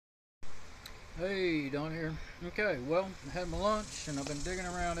Hey, down here. Okay, well, I had my lunch and I've been digging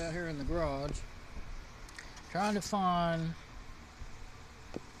around out here in the garage trying to find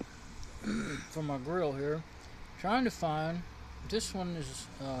for my grill here. Trying to find this one is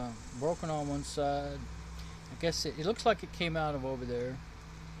broken on one side. I guess it looks like it came out of over there.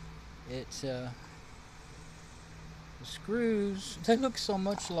 It's the screws. They look so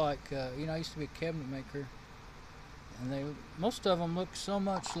much like I used to be a cabinet maker, and most of them look so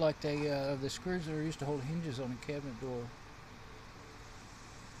much like the screws that are used to hold hinges on a cabinet door.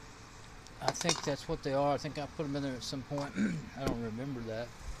 I think that's what they are. I think I put them in there at some point. I don't remember that.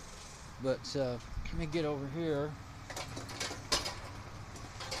 But let me get over here.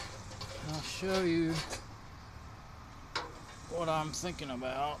 I'll show you what I'm thinking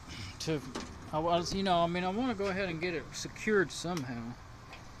about. I want to go ahead and get it secured somehow.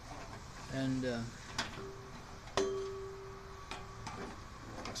 And let's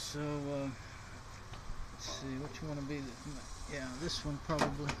see, what you want to be. Yeah, this one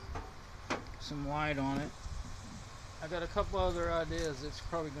probably. Some light on it. I got a couple other ideas that's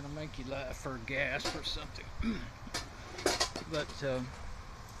probably going to make you laugh, for gas or something. But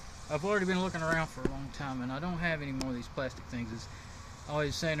I've already been looking around for a long time, and I don't have any more of these plastic things. As I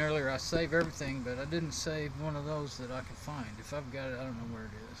was saying earlier, I save everything, but I didn't save one of those that I can find. If I've got it, I don't know where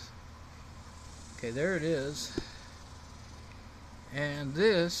it is. Okay, there it is. And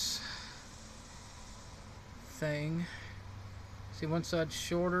this thing, see, one side's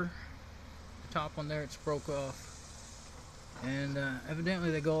shorter. Top one there, it's broke off, and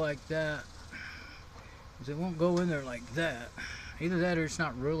evidently they go like that, because it won't go in there like that. Either that or it's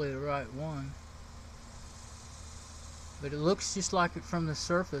not really the right one, but it looks just like it from the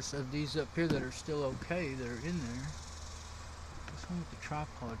surface of these up here that are still okay, that are in there. This one with the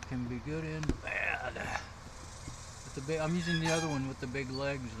tripod can be good and bad. But I'm using the other one with the big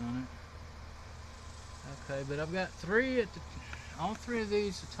legs on it. Okay, but I've got all three of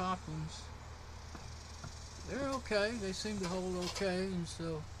these, the top ones. They're okay. They seem to hold okay, and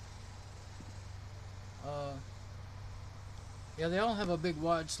so yeah, they all have a big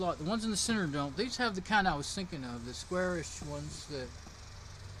wide slot. The ones in the center don't. These have the kind I was thinking of, the squarish ones that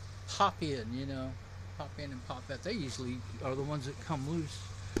pop in, pop in and pop out. They usually are the ones that come loose.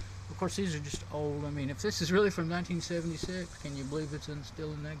 Of course, these are just old. I mean, if this is really from 1976, can you believe it's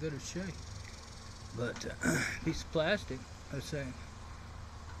still in that good of shape? But piece of plastic, I say,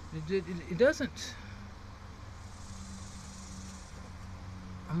 it doesn't.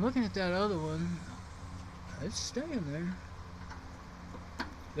 I'm looking at that other one. It's staying there.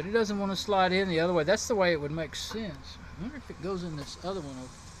 But it doesn't want to slide in the other way. That's the way it would make sense. I wonder if it goes in this other one,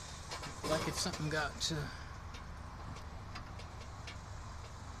 like if something got to...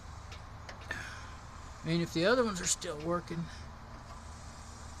 I mean, if the other ones are still working,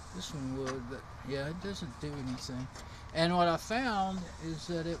 this one would, but yeah, it doesn't do anything. And what I found is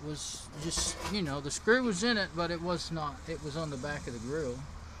that it was just, the screw was in it, but it was not. It was on the back of the grill.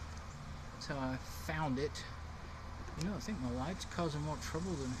 That's how I found it. I think my light's causing more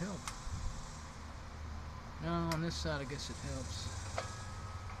trouble than help. No, on this side I guess it helps.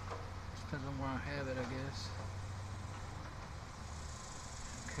 Just depends on where I have it, I guess.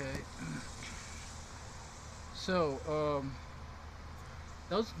 Okay. So,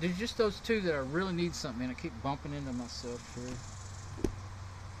 there's just those two that I really need something in. I keep bumping into myself here.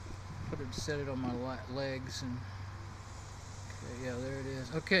 Set it on my legs and... Okay, yeah, there it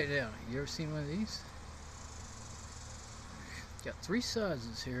is. Okay, now, you ever seen one of these? Got three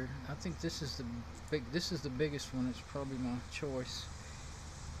sizes here. I think this is the biggest one. It's probably my choice.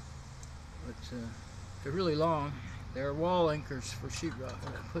 But they're really long. They're wall anchors for sheetrock.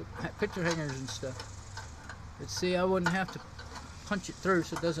 Picture hangers and stuff. But see, I wouldn't have to punch it through,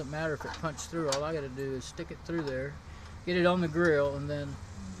 so it doesn't matter if it punched through. All I got to do is stick it through there, get it on the grill, and then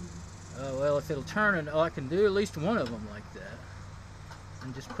well, if it'll turn it, I can do at least one of them like that,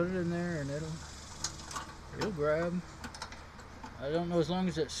 and just put it in there, and it'll grab. I don't know, as long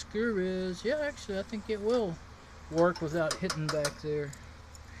as that screw is, yeah, actually I think it will work without hitting back there.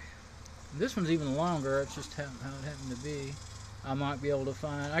 This one's even longer. It's just how it happened to be. I might be able to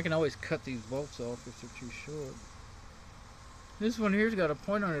find. I can always cut these bolts off if they're too short. This one here's got a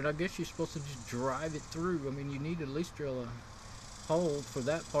point on it. I guess you're supposed to just drive it through. I mean, you need to at least drill a hole for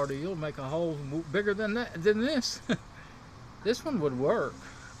that part, or you'll make a hole bigger than this. This one would work.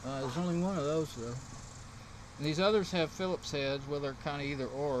 There's only one of those though. And these others have Phillips heads, well, they're kind of either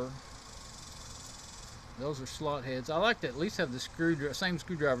or. Those are slot heads. I like to at least have the same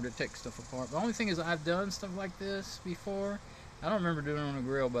screwdriver to take stuff apart. The only thing is, I've done stuff like this before. I don't remember doing it on a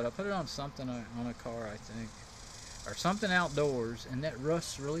grill, but I put it on something on a car, I think, or something outdoors, and that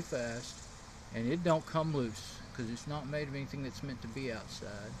rusts really fast. and it don't come loose because it's not made of anything that's meant to be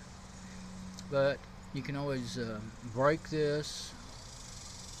outside. But you can always break this,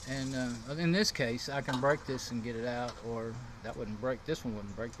 and in this case I can break this and get it out, or that wouldn't break, this one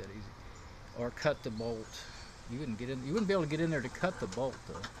wouldn't break that easy, or cut the bolt. You wouldn't be able to get in there to cut the bolt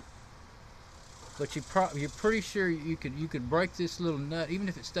though. But you're pretty sure you could break this little nut, even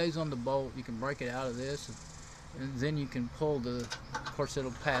if it stays on the bolt. You can break it out of this, and then you can pull the. Of course,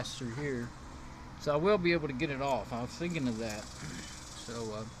 it'll pass through here, so I will be able to get it off. I was thinking of that.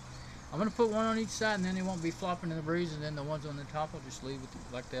 So I'm gonna put one on each side, and then they won't be flopping in the breeze. And then the ones on the top, I'll just leave it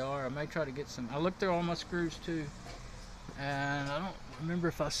like they are. I may try to get some. I looked through all my screws too, and I don't remember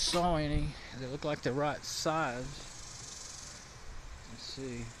if I saw any that look like the right size. Let's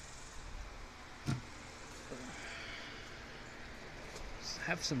see.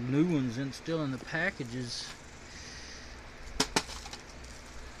 Have some new ones still in the packages.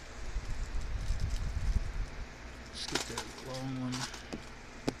 Let's get that long one.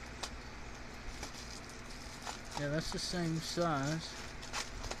 Yeah, that's the same size.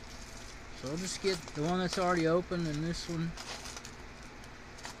 So I'll just get the one that's already open and this one,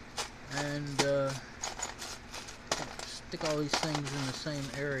 and stick all these things in the same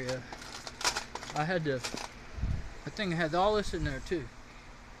area. I think I had all this in there too.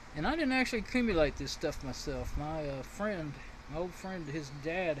 And I didn't actually accumulate this stuff myself. My old friend, his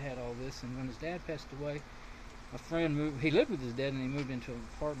dad had all this, and when his dad passed away, my friend moved. He lived with his dad, and he moved into an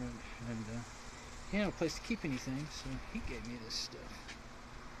apartment, and he had no place to keep anything, so he gave me this stuff.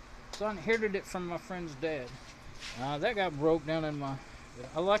 So I inherited it from my friend's dad. That got broke down in my.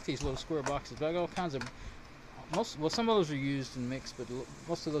 I like these little square boxes, but I got all kinds of. Some of those are used and mixed, but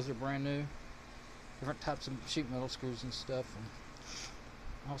most of those are brand new. Different types of sheet metal screws and stuff. And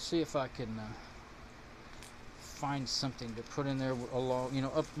I'll see if I can find something to put in there along,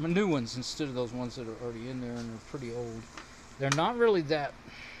 new ones instead of those ones that are already in there and are pretty old. They're not really that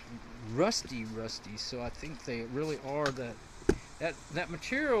rusty, so I think they really are that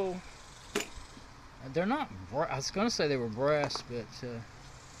material. They're not. I was going to say they were brass, but it's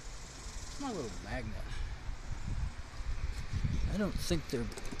my little magnet. I don't think they're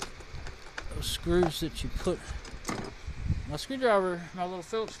those screws that you put. My screwdriver, my little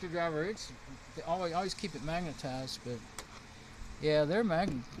Phillips screwdriver, they always keep it magnetized, but yeah, they're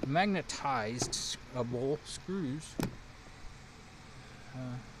magnetized screws.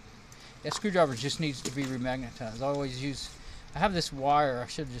 That screwdriver just needs to be remagnetized. I have this wire. I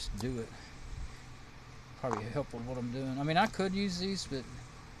should just do it. Probably help with what I'm doing. I mean, I could use these, but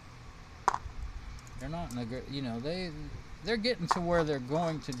they're not in the they're getting to where they're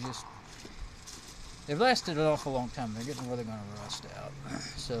going to just. They've lasted an awful long time. They're getting where they're going to rust out.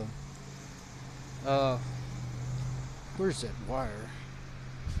 So, where's that wire?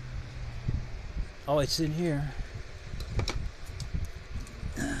 Oh, it's in here.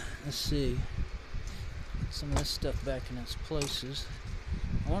 Let's see. Get some of this stuff back in its places.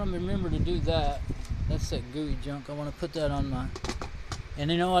 I want to remember to do that. That's that gooey junk. I want to put that on my.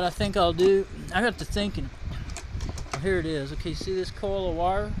 And you know what I think I'll do? I got to thinking. Oh, here it is. Okay, see this coil of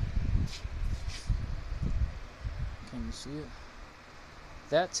wire? Can you see it?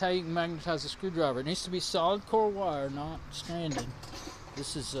 That's how you can magnetize a screwdriver. It needs to be solid core wire, not stranded.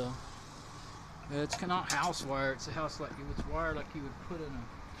 This is it's not house wire. It's it's wire like you would put in a.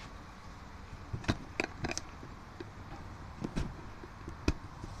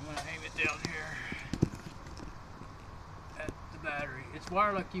 I'm gonna aim it down here at the battery. It's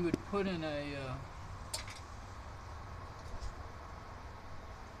wire like you would put in a.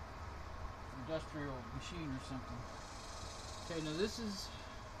 Industrial machine or something. Okay, now this is,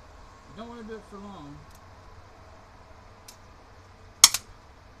 you don't want to do it for long.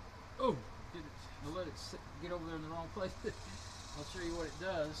 Oh, I'll let it get over there in the wrong place. I'll show you what it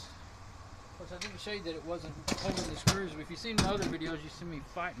does. Of course, I didn't show you that it wasn't holding the screws, but if you've seen the other videos, you see me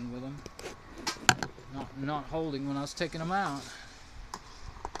fighting with them. Not holding when I was taking them out.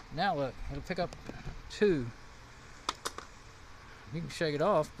 Now look, it'll pick up two. You can shake it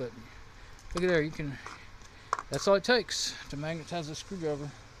off, but look at there, that's all it takes to magnetize a screwdriver.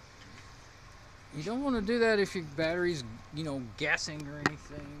 You don't want to do that if your battery's, gassing or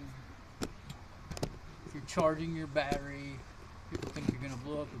anything. If you're charging your battery, people think you're going to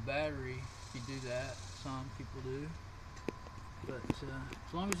blow up a battery if you do that. Some people do. But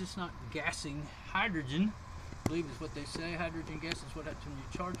as long as it's not gassing hydrogen, I believe is what they say, hydrogen gas is what happens when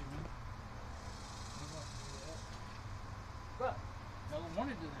you're charging them. But I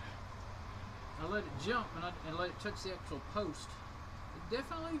wanted to. I let it jump and let it touch the actual post. It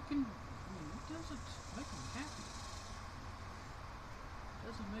definitely can. It doesn't make me happy.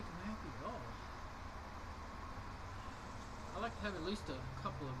 Doesn't make them happy at all. I like to have at least a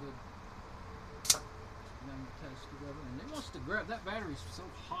couple of good magnetized screwdrivers, and they must have grabbed that battery's so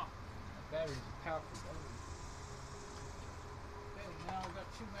hot. That battery's a powerful battery. Okay, now I've got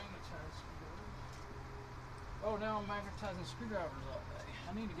 2 magnetized screwdrivers. Oh, now I'm magnetizing screwdrivers all day.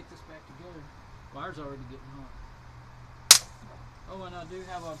 I need to get this back together. Wire's already getting hot. Oh, and I do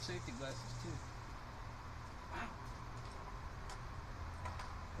have on safety glasses too. Wow.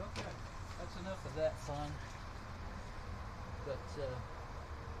 Okay, that's enough of that fun. But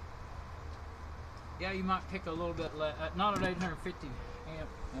yeah, you might pick a little bit less. Not an 850 amp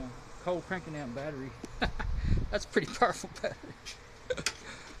cold cranking amp battery. That's a pretty powerful battery.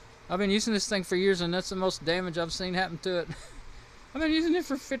 I've been using this thing for years, and that's the most damage I've seen happen to it. I've been using it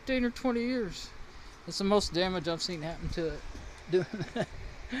for 15 or 20 years. That's the most damage I've seen happen to it. Doing that.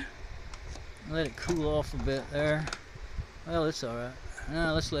 Let it cool off a bit there. Well, it's all right.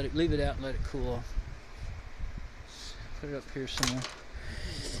 Now let's leave it out and let it cool off. Put it up here somewhere.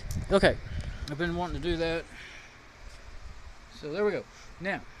 Okay, I've been wanting to do that. So there we go.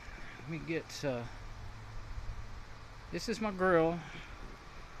 Now, let me get. This is my grill.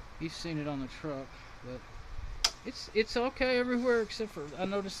 You've seen it on the truck, but it's okay everywhere except for I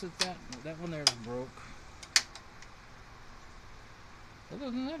noticed that one there is broke.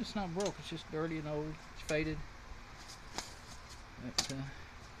 Other than that, it's not broke. It's just dirty and old. It's faded. But,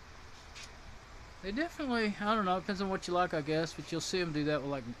 they definitely, I don't know, it depends on what you like, I guess, but you'll see them do that with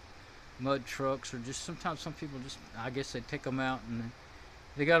like mud trucks, or just sometimes some people just, I guess they take them out and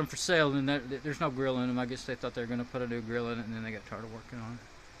they got them for sale, and there's no grill in them. I guess they thought they were going to put a new grill in it, and then they got tired of working on it.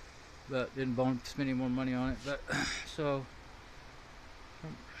 But didn't want to spend any more money on it. But so,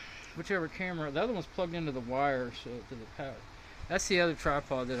 whichever camera, the other one's plugged into the wire, so to the power. That's the other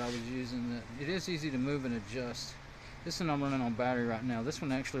tripod that I was using. That it is easy to move and adjust. This one I'm running on battery right now. This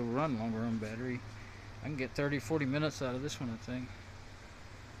one actually will run longer on battery. I can get 30-40 minutes out of this one, I think.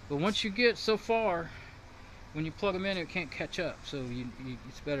 But once you get so far, when you plug them in, it can't catch up. So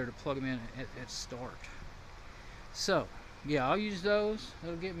it's better to plug them in at start. So, yeah, I'll use those.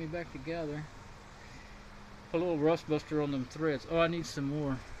 That'll get me back together. Put a little rust buster on them threads. Oh, I need some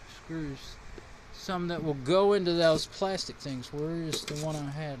more screws. Some that will go into those plastic things. Where is the one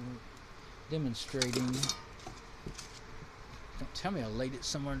I had demonstrating? Don't tell me I laid it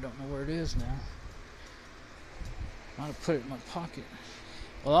somewhere and don't know where it is now. Might have put it in my pocket.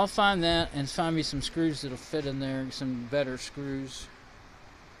 Well, I'll find that and find me some screws that'll fit in there, some better screws.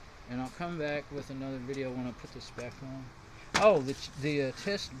 And I'll come back with another video when I put this back on. Oh, the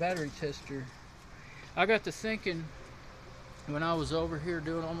battery tester. I got to thinking when I was over here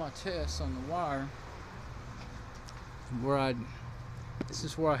doing all my tests on the wire, this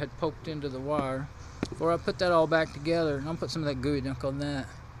is where I had poked into the wire. Before I put that all back together, and I'll put some of that gooey dunk on that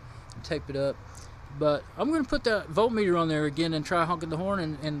and tape it up. But I'm going to put that voltmeter on there again and try honking the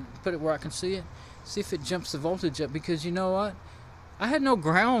horn and put it where I can see it. See if it jumps the voltage up, because you know what? I had no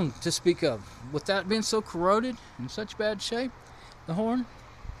ground to speak of. With that being so corroded, in such bad shape, the horn, in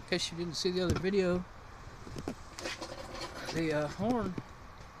case you didn't see the other video, the horn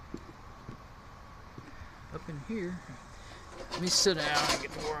up in here. Let me sit down and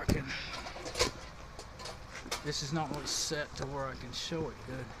get to where I can. This is not really set to where I can show it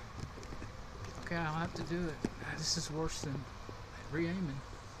good. Okay, I'll have to do it. This is worse than re-aiming.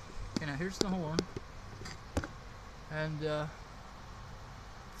 Okay, now here's the horn. And the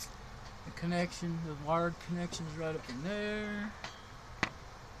connection, the wired connection is right up in there.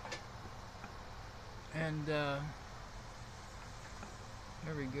 And there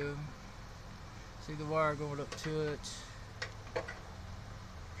we go. See the wire going up to it.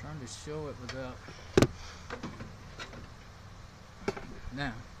 Trying to show it without.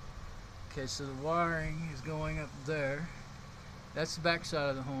 Now, okay, so the wiring is going up there. That's the back side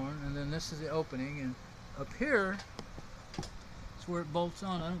of the horn, and then this is the opening, and up here is where it bolts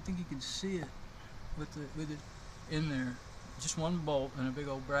on. I don't think you can see it with it in there. Just one bolt and a big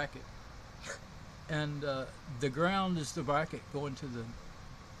old bracket. And the ground is the bracket going to the,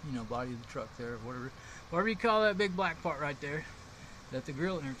 body of the truck there, or whatever you call that big black part right there, that the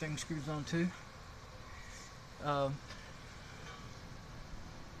grill and everything screws on to.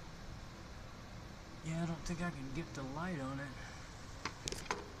 Yeah, I don't think I can get the light on it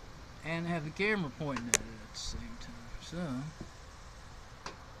and have the camera pointing at it at the same time. So,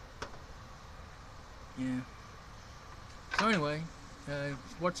 yeah. So anyway,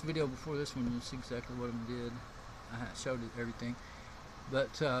 watch the video before this one. You'll see exactly what I did. I showed it everything.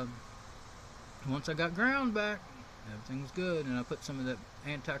 But once I got ground back, everything was good, and I put some of that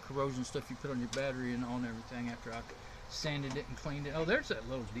anti-corrosion stuff you put on your battery and on everything after I sanded it and cleaned it. Oh, there's that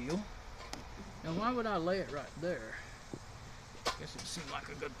little deal. Now, why would I lay it right there? I guess it seemed like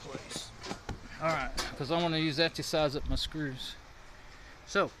a good place. Alright, because I want to use that to size up my screws.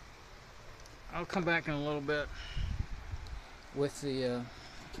 So, I'll come back in a little bit with the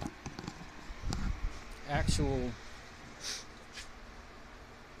actual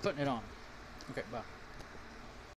putting it on. Okay, bye.